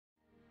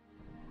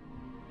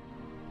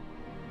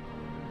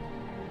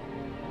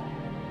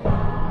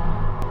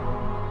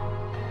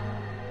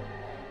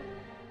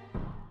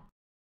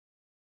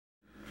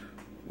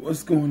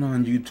What's going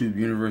on, YouTube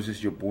universe?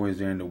 It's your boy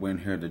Xander the Win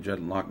here, the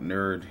Dreadlock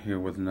Nerd, here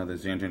with another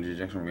Xander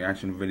Interjection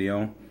reaction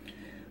video.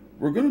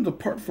 We're going to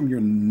depart from your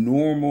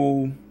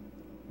normal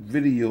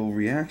video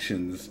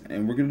reactions,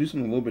 and we're going to do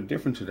something a little bit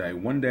different today.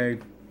 One day,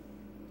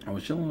 I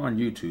was chilling on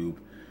YouTube,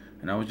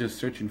 and I was just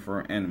searching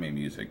for anime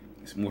music,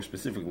 more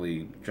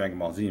specifically Dragon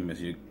Ball Z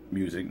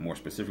music, more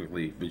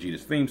specifically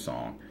Vegeta's theme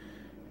song.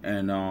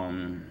 And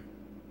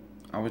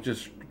I was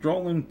just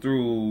scrolling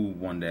through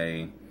one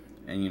day,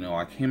 and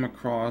I came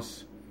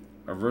across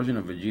a version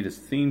of Vegeta's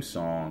theme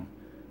song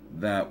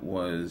that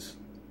was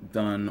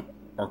done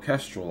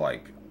orchestral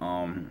like.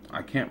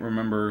 I can't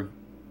remember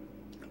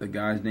the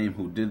guy's name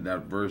who did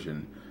that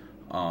version.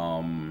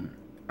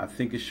 I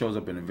think it shows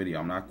up in the video.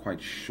 I'm not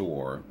quite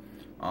sure.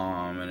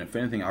 And if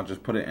anything, I'll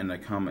just put it in the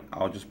comment.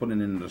 I'll just put it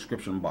in the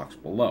description box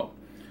below.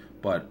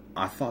 But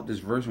I thought this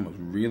version was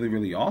really,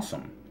 really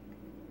awesome.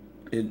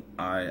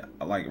 I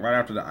like right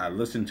after that, I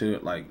listened to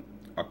it like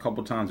a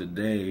couple times a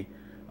day.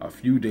 A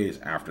few days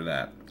after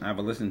that, I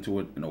haven't listened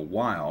to it in a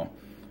while,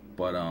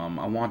 but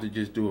I wanted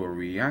to just do a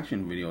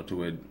reaction video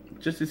to it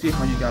just to see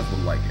how you guys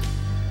would like it.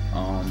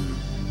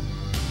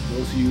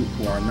 Those of you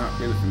who are not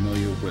really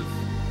familiar with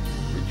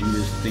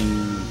Vegeta's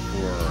theme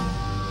for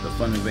the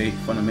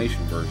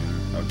Funimation version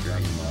of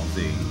Dragon Ball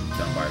Z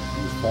done by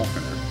Bruce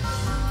Faulconer,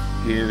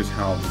 here's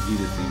how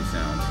Vegeta's theme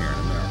sounds here in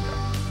America.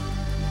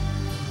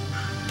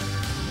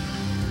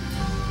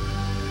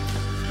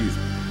 Excuse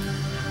me.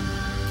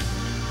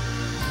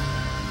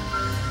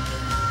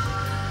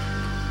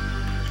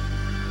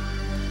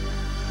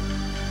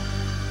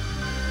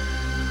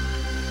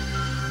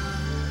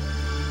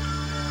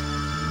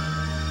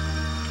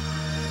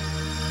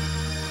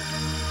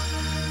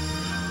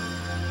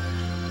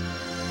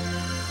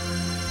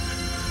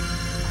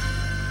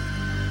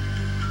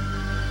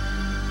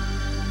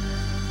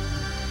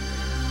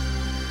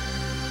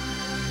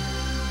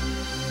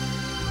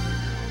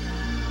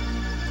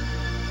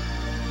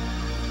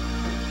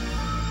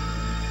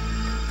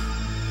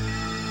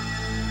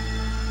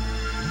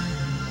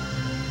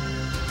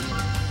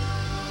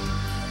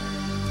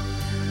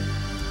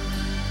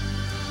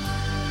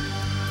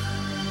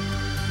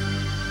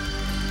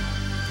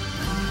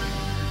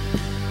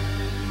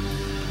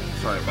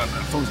 Sorry about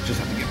that, folks. Just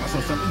have to get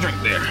myself something to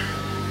drink there.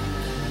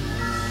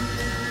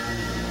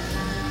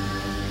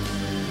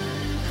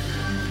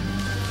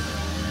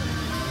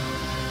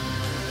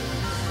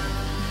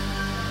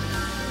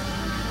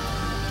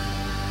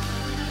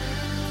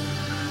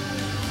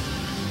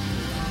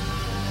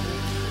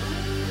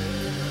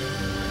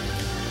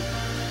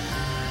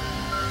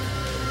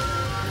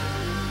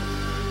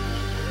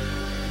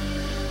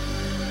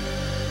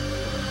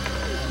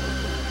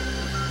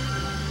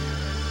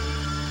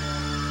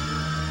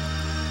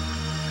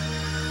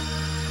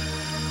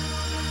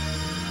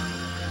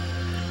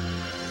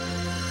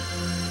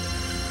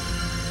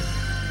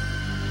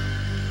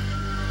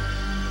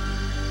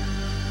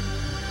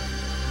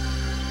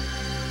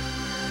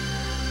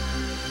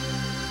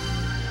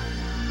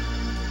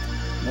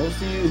 Most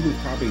of you who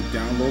probably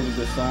downloaded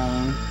the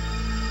song,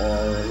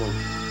 or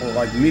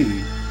like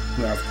me,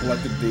 who have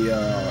collected the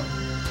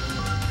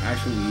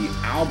actually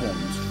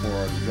albums for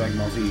the Dragon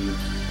Ball Z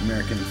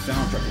American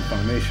soundtrack from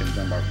Funimation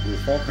done by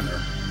Bruce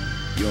Faulconer,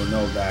 you'll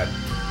know that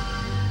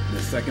the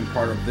second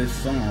part of this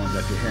song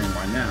that you're hearing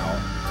right now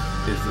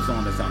is the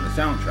song that's on the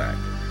soundtrack.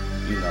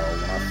 When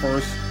I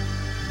first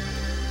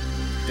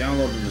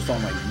downloaded the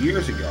song like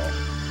years ago,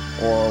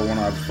 or when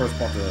I first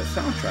bought the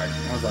soundtrack,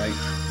 I was like,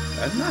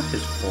 that's not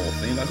his full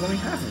theme. That's only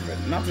half of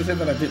it. Not to say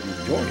that I didn't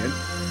enjoy it.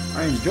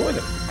 I enjoyed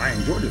it. I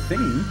enjoyed the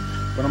theme,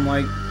 but I'm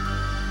like,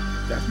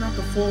 that's not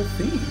the full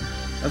theme.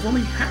 That's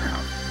only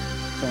half.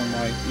 So I'm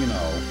like,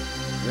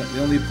 they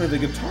only play the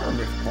guitar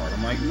riff part.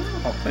 I'm like, no,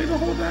 I'll play the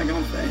whole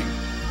daggone thing.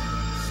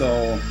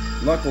 So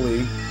luckily,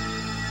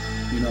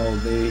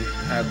 they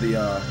had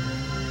the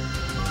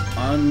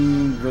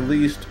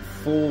unreleased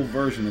full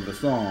version of the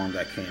song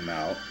that came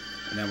out,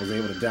 and I was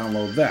able to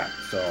download that.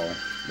 So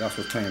that's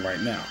what's playing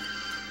right now.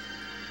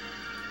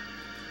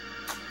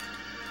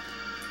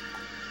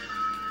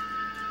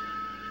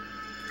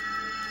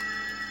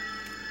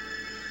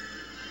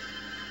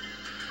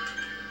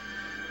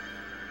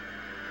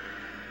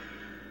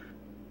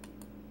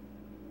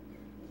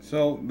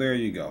 So there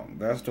you go.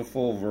 That's the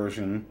full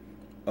version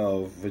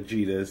of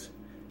Vegeta's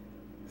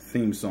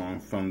theme song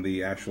from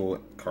the actual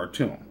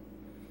cartoon.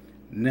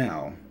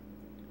 Now,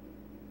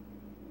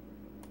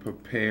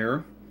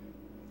 prepare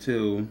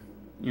to,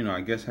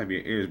 I guess have your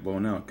ears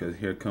blown out, because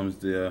here comes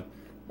the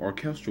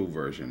orchestral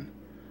version.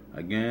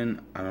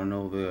 Again, I don't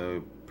know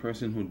the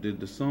person who did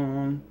the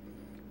song,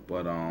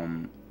 but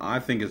I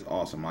think it's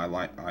awesome.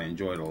 I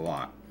enjoy it a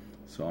lot.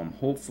 So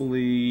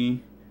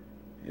hopefully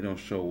it'll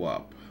show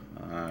up.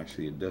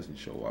 Actually, it doesn't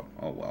show up.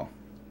 Oh well.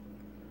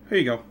 Here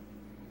you go.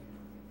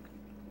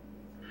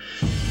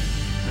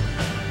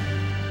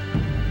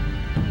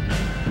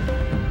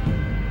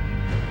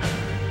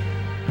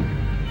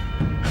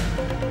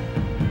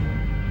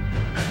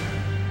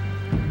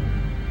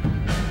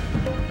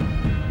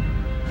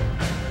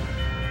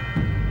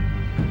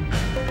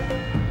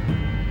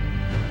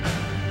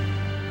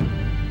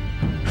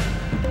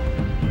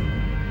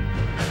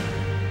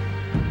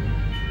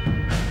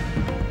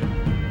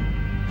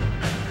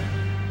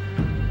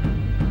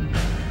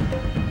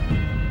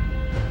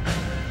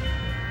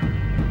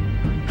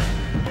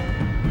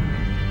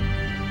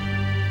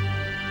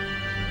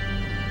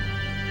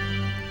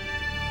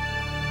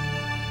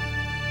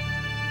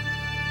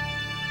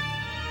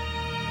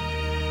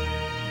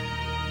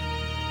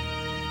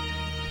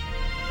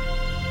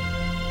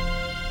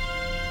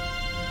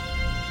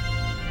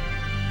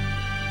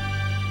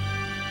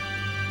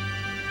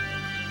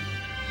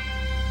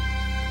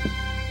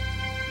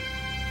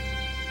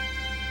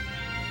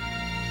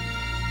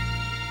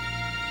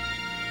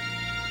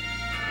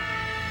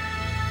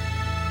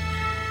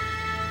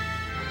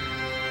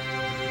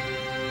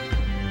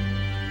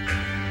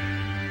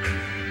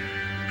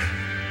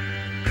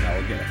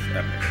 Yeah, that's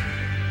epic.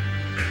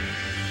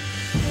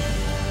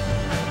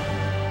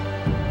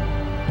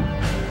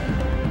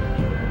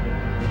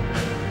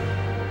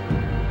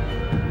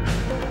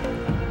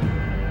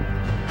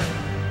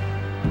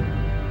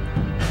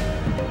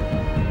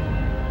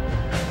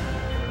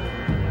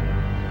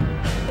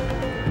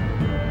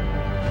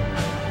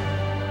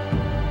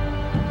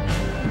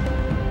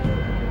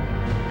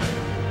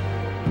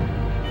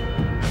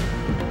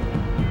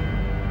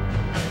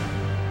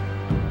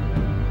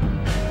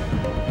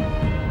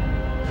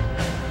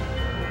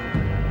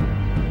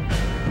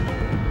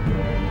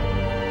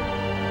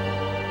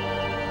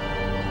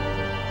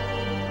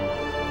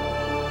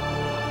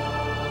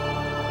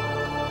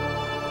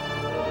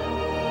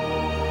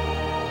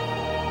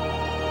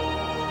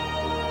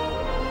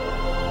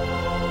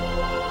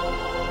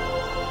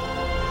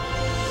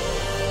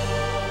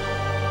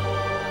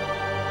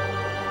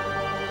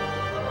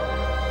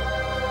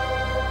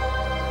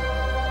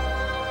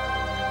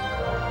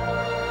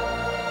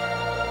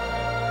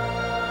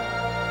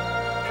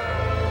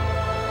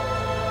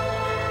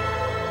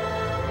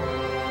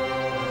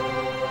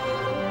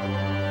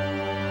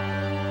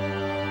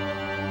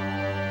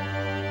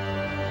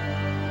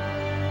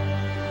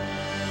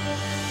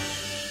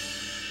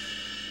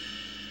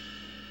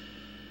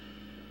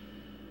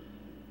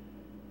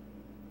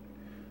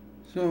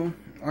 So,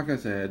 like I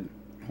said,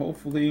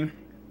 hopefully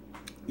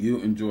you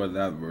enjoyed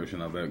that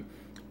version of it.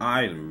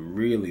 I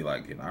really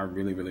like it. I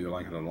really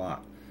like it a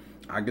lot.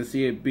 I could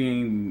see it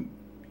being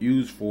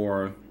used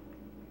for,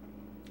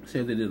 say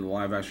if they did a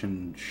live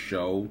action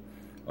show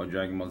of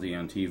Dragon Ball Z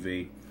on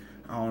TV.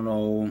 I don't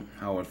know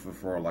how it's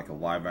for like a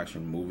live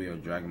action movie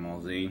of Dragon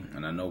Ball Z,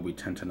 and I know we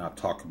tend to not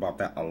talk about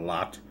that a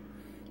lot,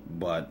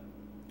 but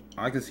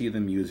I could see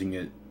them using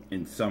it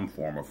in some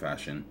form or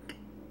fashion,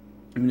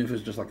 even if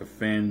it's just like a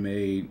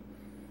fan-made,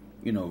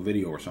 you know,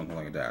 video or something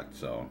like that.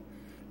 So,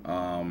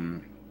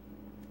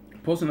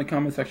 post in the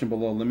comment section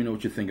below. Let me know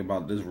what you think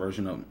about this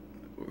version of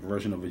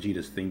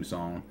Vegeta's theme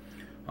song.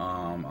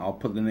 I'll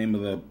put the name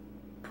of the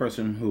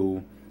person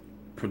who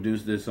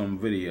produced this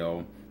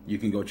video. You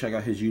can go check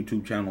out his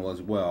YouTube channel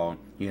as well.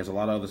 He has a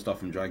lot of other stuff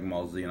from Dragon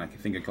Ball Z, and I can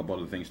think a couple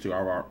other things too.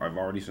 I've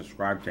already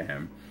subscribed to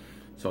him,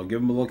 so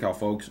give him a look out,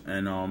 folks.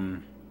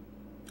 And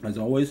as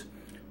always,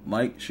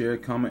 like, share,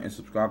 comment, and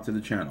subscribe to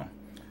the channel.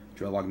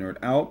 Dreadlock Nerd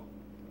out.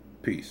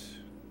 Peace.